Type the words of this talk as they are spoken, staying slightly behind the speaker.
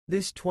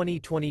This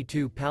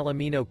 2022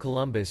 Palomino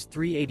Columbus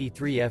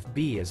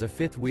 383FB is a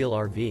fifth-wheel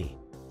RV.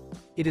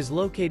 It is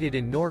located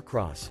in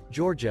Norcross,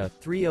 Georgia,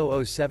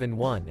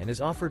 30071 and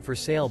is offered for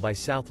sale by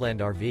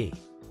Southland RV.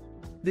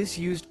 This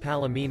used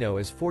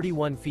Palomino is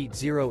 41 feet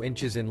 0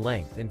 inches in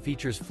length and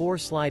features 4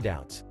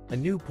 slideouts, a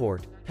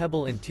Newport,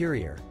 Pebble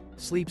interior,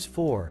 sleeps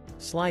 4,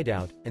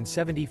 slideout, and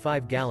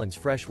 75 gallons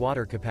fresh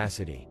water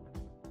capacity.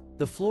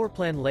 The floor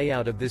plan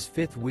layout of this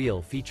fifth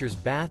wheel features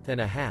bath and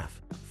a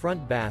half,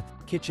 front bath,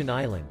 kitchen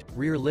island,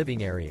 rear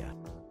living area.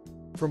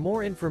 For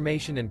more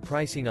information and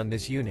pricing on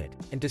this unit,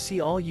 and to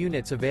see all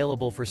units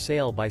available for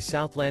sale by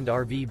Southland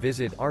RV,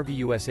 visit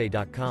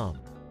RVUSA.com.